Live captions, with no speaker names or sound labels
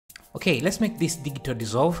Okay, let's make this digital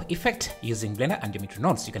dissolve effect using Blender and geometry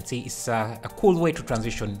nodes. You can see it's a cool way to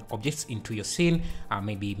transition objects into your scene,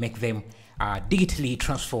 maybe make them digitally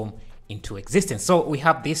transform into existence. So we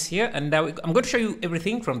have this here, and I'm going to show you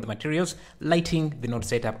everything from the materials, lighting, the node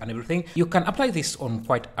setup, and everything. You can apply this on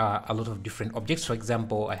quite a lot of different objects. For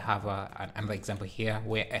example, I have another example here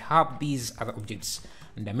where I have these other objects,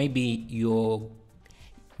 and maybe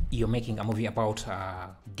you're making a movie about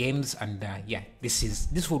games, and yeah,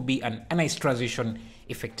 this will be a nice transition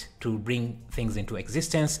effect to bring things into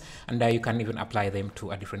existence, and you can even apply them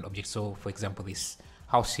to a different object. So for example, this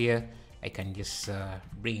house here, I can just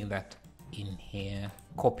bring that in here,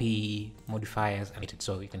 copy modifiers, and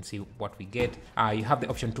so you can see what we get. You have the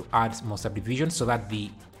option to add more subdivisions so that the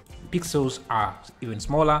pixels are even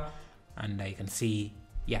smaller, and you can see,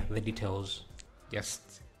 yeah, the details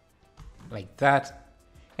just like that.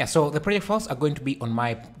 Yeah, so the project files are going to be on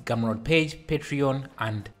my Gumroad page, Patreon,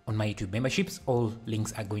 and on my YouTube memberships. All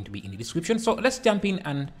links are going to be in the description. So let's jump in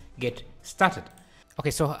and get started. Okay,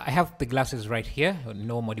 so I have the glasses right here,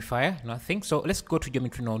 no modifier, nothing. So let's go to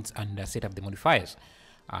geometry nodes and set up the modifiers.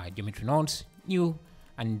 Geometry nodes, new,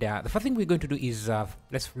 and the first thing we're going to do is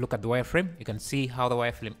let's look at the wireframe. You can see how the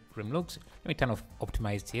wireframe looks. Let me turn off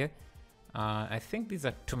optimized here. I think these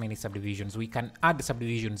are too many subdivisions. We can add the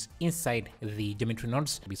subdivisions inside the geometry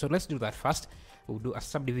nodes. So let's do that first. We'll do a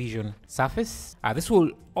subdivision surface. This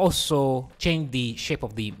will also change the shape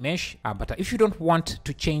of the mesh. But if you don't want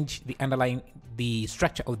to change the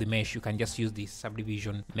structure of the mesh, you can just use the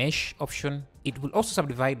subdivision mesh option. It will also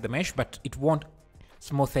subdivide the mesh, but it won't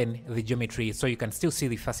smoothen the geometry, so you can still see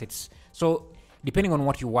the facets. So depending on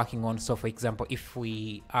what you're working on, so for example, if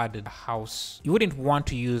we added a house, you wouldn't want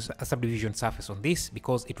to use a subdivision surface on this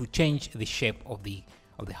because it will change the shape of the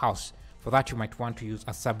house. For that, you might want to use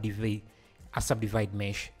a subdivide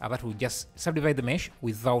mesh that will just subdivide the mesh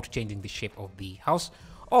without changing the shape of the house.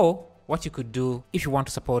 Or what you could do, if you want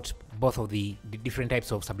to support both of the different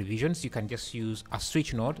types of subdivisions, you can just use a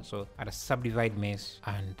switch node. So add a subdivide mesh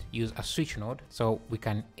and use a switch node. So we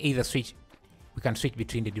can either switch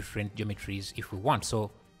between the different geometries if we want.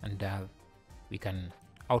 So, and we can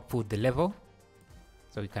output the level,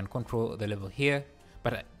 so we can control the level here.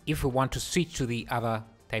 But if we want to switch to the other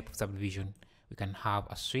type of subdivision, we can have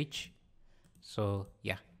a switch. So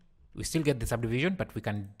yeah, we still get the subdivision, but we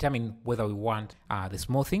can determine whether we want the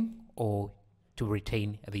smoothing or to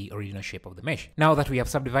retain the original shape of the mesh. Now that we have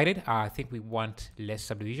subdivided, I think we want less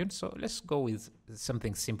subdivision, so let's go with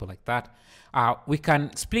something simple like that. We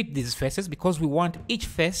can split these faces because we want each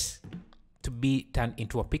face to be turned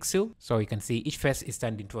into a pixel. So you can see each face is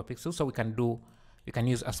turned into a pixel, so we can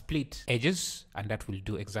use a split edges, and that will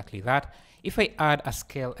do exactly that. If I add a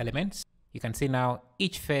scale element, you can see now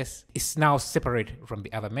each face is now separate from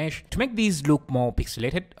the other mesh. To make these look more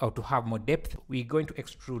pixelated or to have more depth, we're going to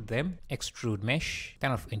extrude them. Extrude mesh,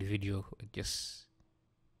 turn off individual, just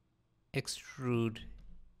extrude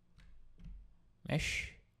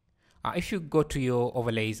mesh. If you go to your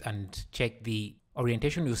overlays and check the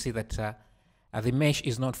orientation, you'll see that the mesh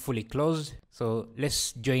is not fully closed. So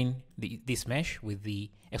let's join this mesh with the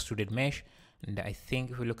extruded mesh. And I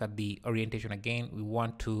think if we look at the orientation again, we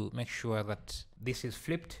want to make sure that this is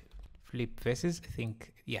flip faces. I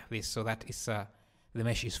think, yeah, this, so that is the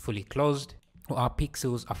mesh is fully closed. Our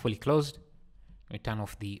pixels are fully closed. We turn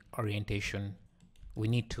off the orientation. We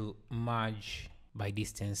need to merge by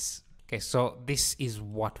distance. Okay, so this is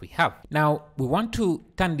what we have. Now we want to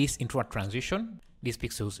turn this into a transition, these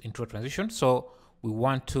pixels into a transition. So we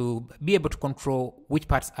want to be able to control which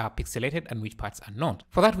parts are pixelated and which parts are not.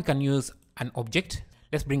 For that, we can use an object.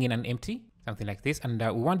 Let's bring in an empty, something like this, and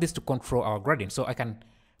we want this to control our gradient. So I can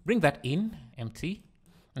bring that in, empty,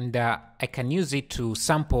 and I can use it to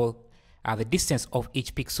sample the distance of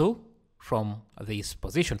each pixel from this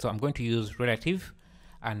position. So I'm going to use relative,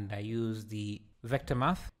 and I use the vector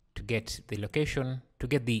math to get the location, to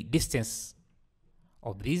get the distance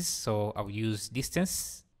of these. So I'll use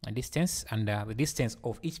distance, and the distance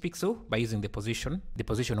of each pixel by using the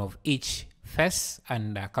position of each face,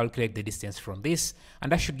 and calculate the distance from this,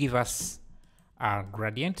 and that should give us a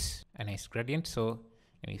gradient, a nice gradient. So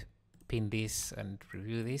let me pin this and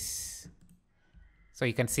preview this. So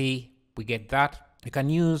you can see we get that. You can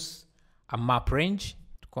use a map range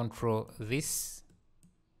to control this,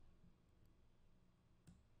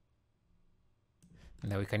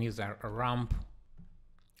 and then we can use a ramp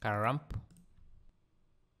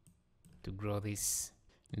to grow this,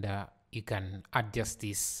 and you can adjust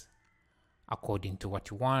this according to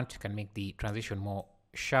what you want. You can make the transition more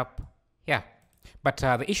sharp. Yeah, but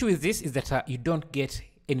the issue with this is that you don't get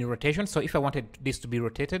any rotation. So if I wanted this to be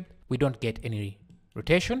rotated, we don't get any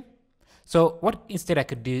rotation. So what instead I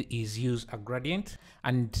could do is use a gradient,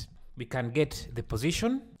 and we can get the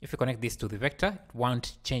position. If we connect this to the vector, it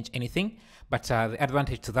won't change anything. But the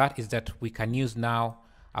advantage to that is that we can use now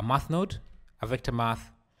a math node, a vector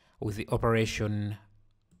math with the operation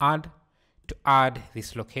add, to add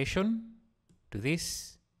this location to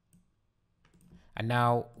this. And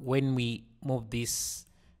now when we move this,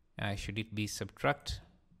 should it be subtract?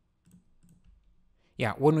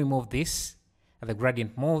 Yeah, when we move this, the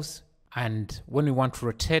gradient moves. And when we want to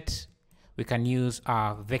rotate, we can use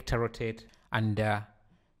our vector rotate, and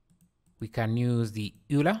we can use the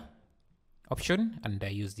Euler option and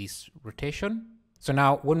use this rotation. So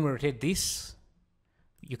now when we rotate this,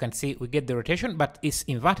 you can see we get the rotation, but it's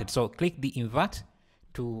inverted. So click the invert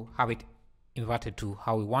to have it inverted to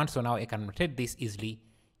how we want. So now I can rotate this easily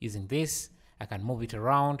using this. I can move it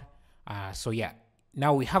around. So yeah,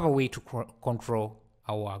 now we have a way to control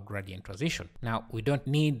our gradient transition. Now we don't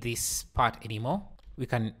need this part anymore. We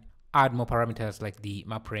can add more parameters like the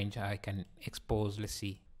map range. I can expose, let's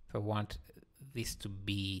see if I want this to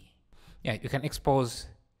be, yeah, you can expose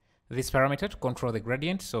this parameter to control the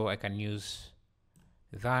gradient. So I can use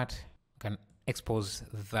that, I can expose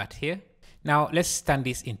that here. Now let's turn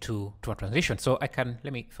this into a transition. So I can,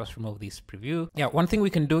 let me first remove this preview. Yeah, one thing we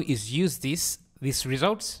can do is use these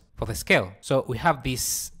results for the scale. So we have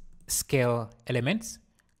these scale elements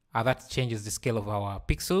that changes the scale of our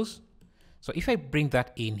pixels. So if I bring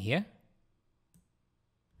that in here,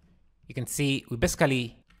 you can see we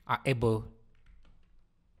basically are able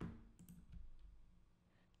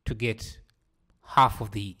to get half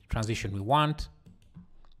of the transition we want.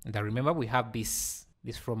 And remember, we have this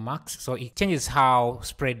from max, so it changes how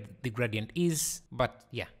spread the gradient is. But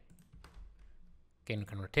yeah, again, we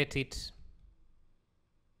can rotate it.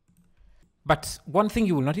 But one thing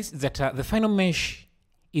you will notice is that the final mesh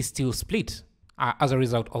is still split as a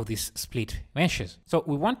result of these split meshes. So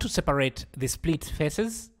we want to separate the split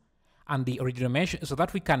faces and the original mesh so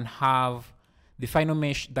that we can have the final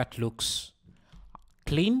mesh that looks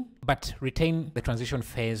clean but retain the transition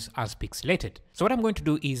phase as pixelated. So what I'm going to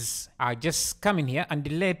do is just come in here and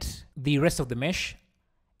delete the rest of the mesh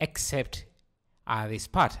except this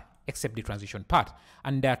part, except the transition part.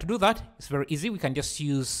 And to do that, it's very easy. We can just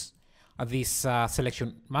use this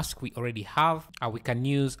selection mask we already have. We can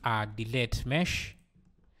use a delete mesh,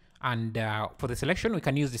 and for the selection we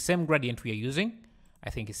can use the same gradient we are using.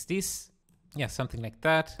 I think it's this, yeah, something like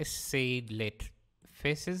that. Let's say delete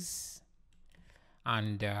faces,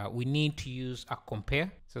 and we need to use a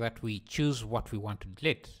compare so that we choose what we want to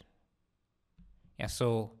delete. Yeah,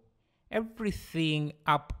 so everything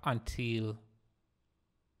up until,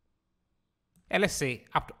 let's say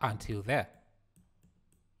up until there.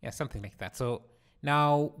 Yeah, something like that. So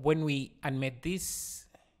now when we animate this,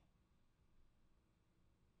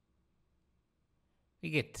 we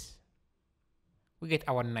get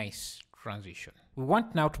our nice transition. We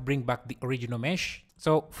want now to bring back the original mesh.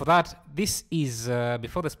 So for that, this is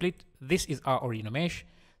before the split, this is our original mesh.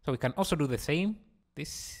 So we can also do the same,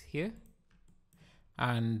 this here,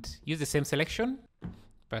 and use the same selection,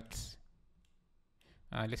 but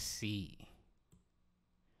let's see.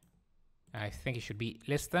 I think it should be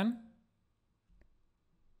less than,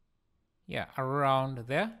 yeah, around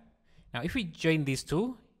there. Now if we join these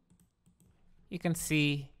two, you can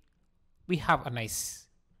see we have a nice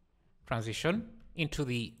transition into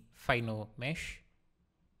the final mesh.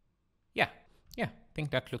 Yeah, I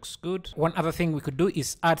think that looks good. One other thing we could do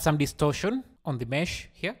is add some distortion on the mesh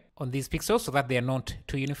here, on these pixels, so that they are not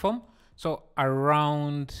too uniform. So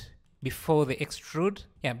around before the extrude,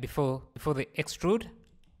 yeah, before the extrude,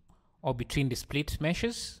 or between the split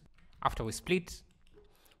meshes. After we split,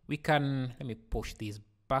 we can, let me push these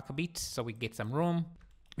back a bit so we get some room.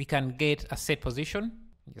 We can get a set position,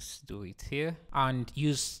 just do it here, and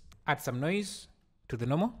add some noise to the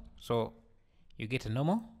normal. So you get a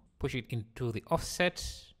normal, push it into the offset.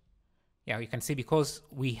 Yeah, you can see because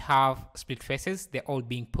we have split faces, they're all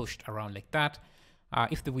being pushed around like that.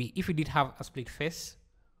 If we did have a split face,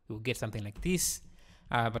 we will get something like this.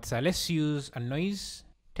 But let's use a noise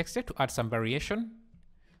texture to add some variation.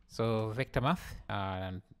 So vector math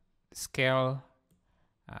and scale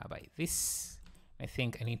by this. I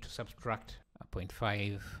think I need to subtract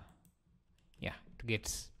 0.5, yeah,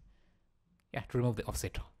 to remove the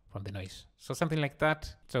offset from the noise. So something like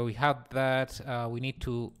that. So we have that. We need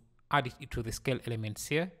to add it to the scale elements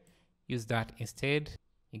here. Use that instead.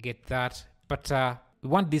 You get that. But we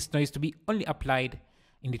want this noise to be only applied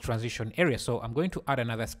in the transition area. So I'm going to add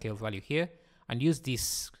another scale value here and use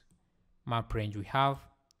this map range we have.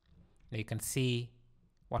 Now you can see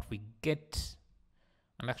what we get,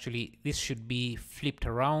 and actually this should be flipped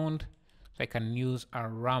around So I can use a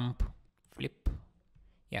ramp flip.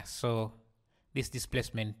 Yeah, so this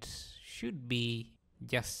displacement should be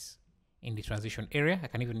just in the transition area. I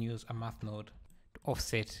can even use a math node to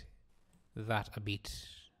offset that a bit.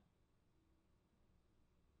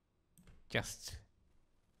 Just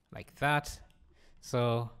like that.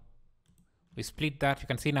 So we split that. You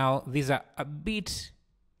can see now these are a bit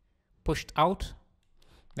pushed out.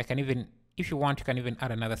 I can even, if you want, you can even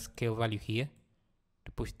add another scale value here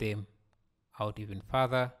to push them out even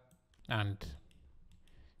further. And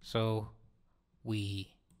so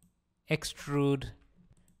we extrude,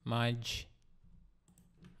 merge,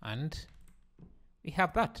 and we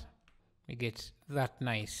have that. We get that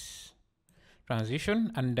nice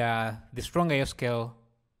transition, and the stronger your scale,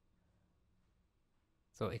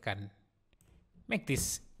 so it can make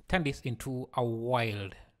this, turn this into a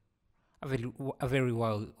very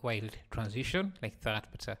wild transition like that.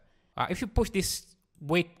 But if you push this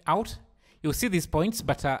weight out, you'll see these points,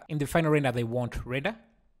 but in the final render they won't render.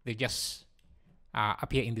 They just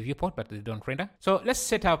appear in the viewport, but they don't render. So let's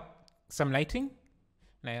set up some lighting.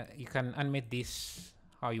 Now you can animate this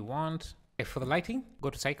how you want. Okay, for the lighting, go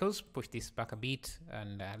to cycles, push this back a bit,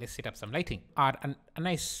 and let's set up some lighting. Add a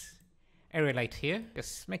nice area light here.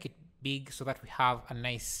 Just make it big so that we have a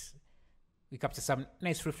nice, we capture some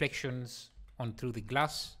nice reflections on through the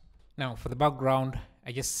glass. Now for the background,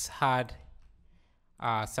 I just had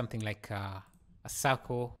something like a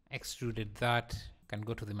circle, extruded that. Can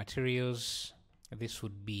go to the materials. This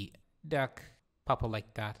would be dark purple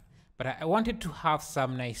like that. But I wanted to have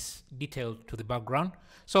some nice detail to the background.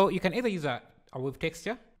 So you can either use a wave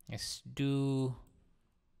texture. Let's do,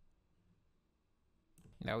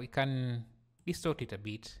 now we can distort it a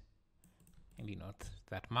bit, maybe not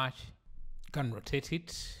that much. You can rotate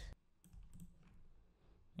it.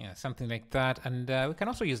 Yeah, something like that. And we can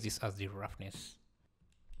also use this as the roughness.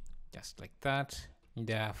 Just like that. And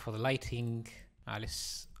for the lighting,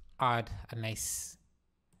 let's add a nice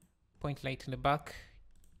point light in the back.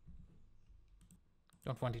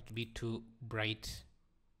 Don't want it to be too bright.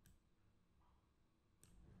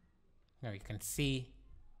 Now you can see,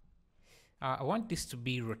 I want this to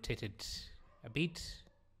be rotated a bit.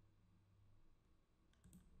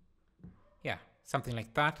 Yeah, something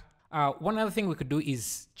like that. One other thing we could do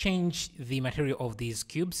is change the material of these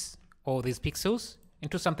cubes or these pixels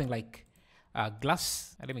into something like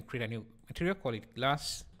glass. Let me create a new material, call it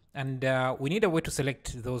glass. And we need a way to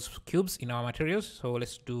select those cubes in our materials. So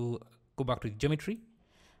let's go back to the geometry.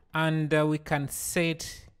 And we can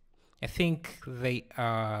set, I think they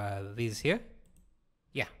are these here.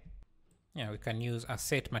 Yeah, we can use a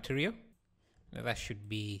set material. Now that should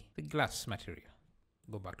be the glass material.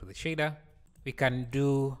 Go back to the shader. We can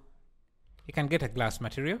do, you can get a glass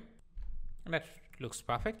material. And that looks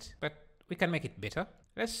perfect, but we can make it better.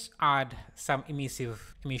 Let's add some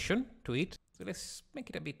emission to it. So let's make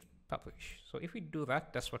it a bit purplish. So if we do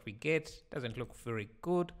that, that's what we get. Doesn't look very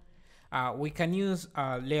good. We can use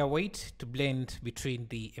layer weight to blend between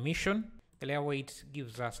the emission. The layer weight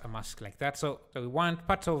gives us a mask like that. So we want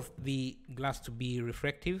parts of the glass to be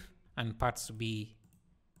reflective and parts to be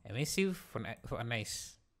emissive for a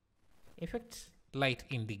nice effect. Light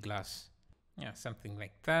in the glass. Yeah, something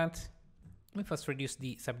like that. Let me first reduce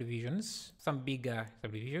the subdivisions, some bigger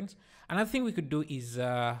subdivisions. Another thing we could do is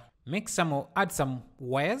make some or add some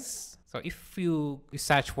wires. So if you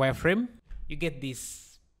search wireframe, you get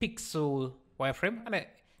this pixel wireframe. And a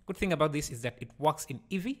good thing about this is that it works in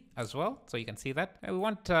Eevee as well. So you can see that. And we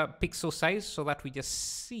want pixel size so that we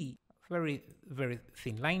just see very, very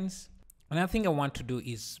thin lines. Another thing I want to do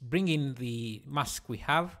is bring in the mask we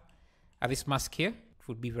have. This mask here, it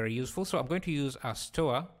would be very useful. So I'm going to use a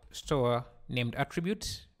store named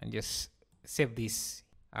attribute and just save this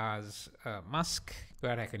as a mask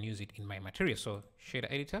where I can use it in my material. So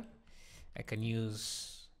shader editor, I can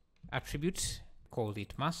use attribute, called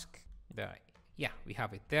it mask. Yeah, we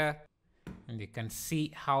have it there. And you can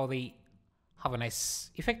see how they have a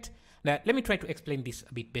nice effect. Now, let me try to explain this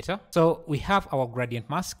a bit better. So we have our gradient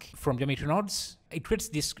mask from geometry nodes. It creates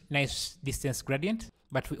this nice distance gradient,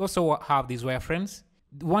 but we also have these wireframes.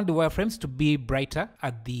 We want the wireframes to be brighter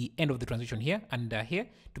at the end of the transition here and here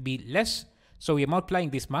to be less. So we are multiplying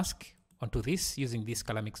this mask onto this using this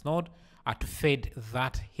color mix node to fade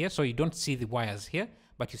that here. So you don't see the wires here,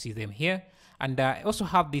 but you see them here. And I also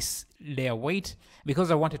have this layer weight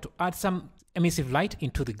because I wanted to add some emissive light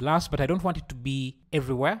into the glass, but I don't want it to be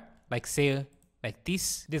everywhere. Like say, like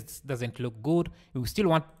this doesn't look good. We still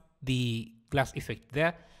want the glass effect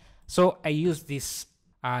there. So I use this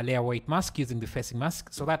layer weight mask using the facing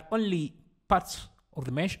mask so that only parts of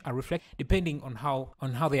the mesh are reflected depending on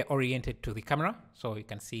how they are oriented to the camera. So you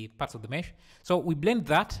can see parts of the mesh. So we blend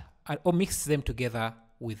that or mix them together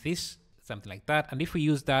with this, something like that. And if we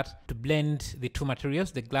use that to blend the two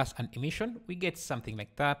materials, the glass and emission, we get something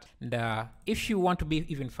like that. And if you want to be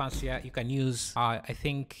even fancier, you can use, I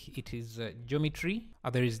think it is geometry.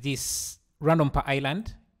 There is this random per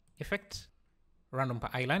island effect, random per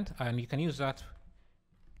island, and you can use that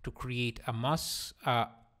to create a mask,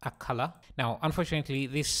 a color. Now, unfortunately,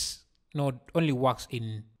 this node only works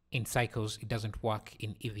in cycles. It doesn't work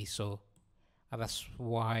in Eevee, so that's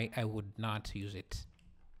why I would not use it.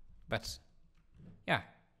 But yeah,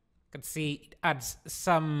 you can see it adds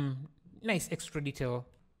some nice extra detail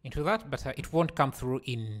into that, but it won't come through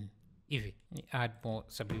in Eevee. Add more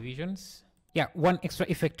subdivisions. Yeah, one extra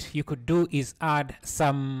effect you could do is add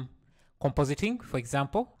some compositing. For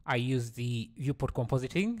example, I use the viewport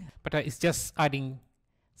compositing, but it's just adding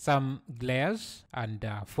some glares and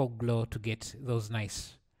fog glow to get those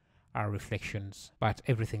nice reflections. But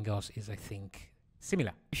everything else is, I think,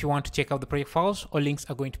 similar. If you want to check out the project files, all links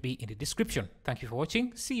are going to be in the description. Thank you for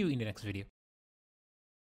watching. See you in the next video.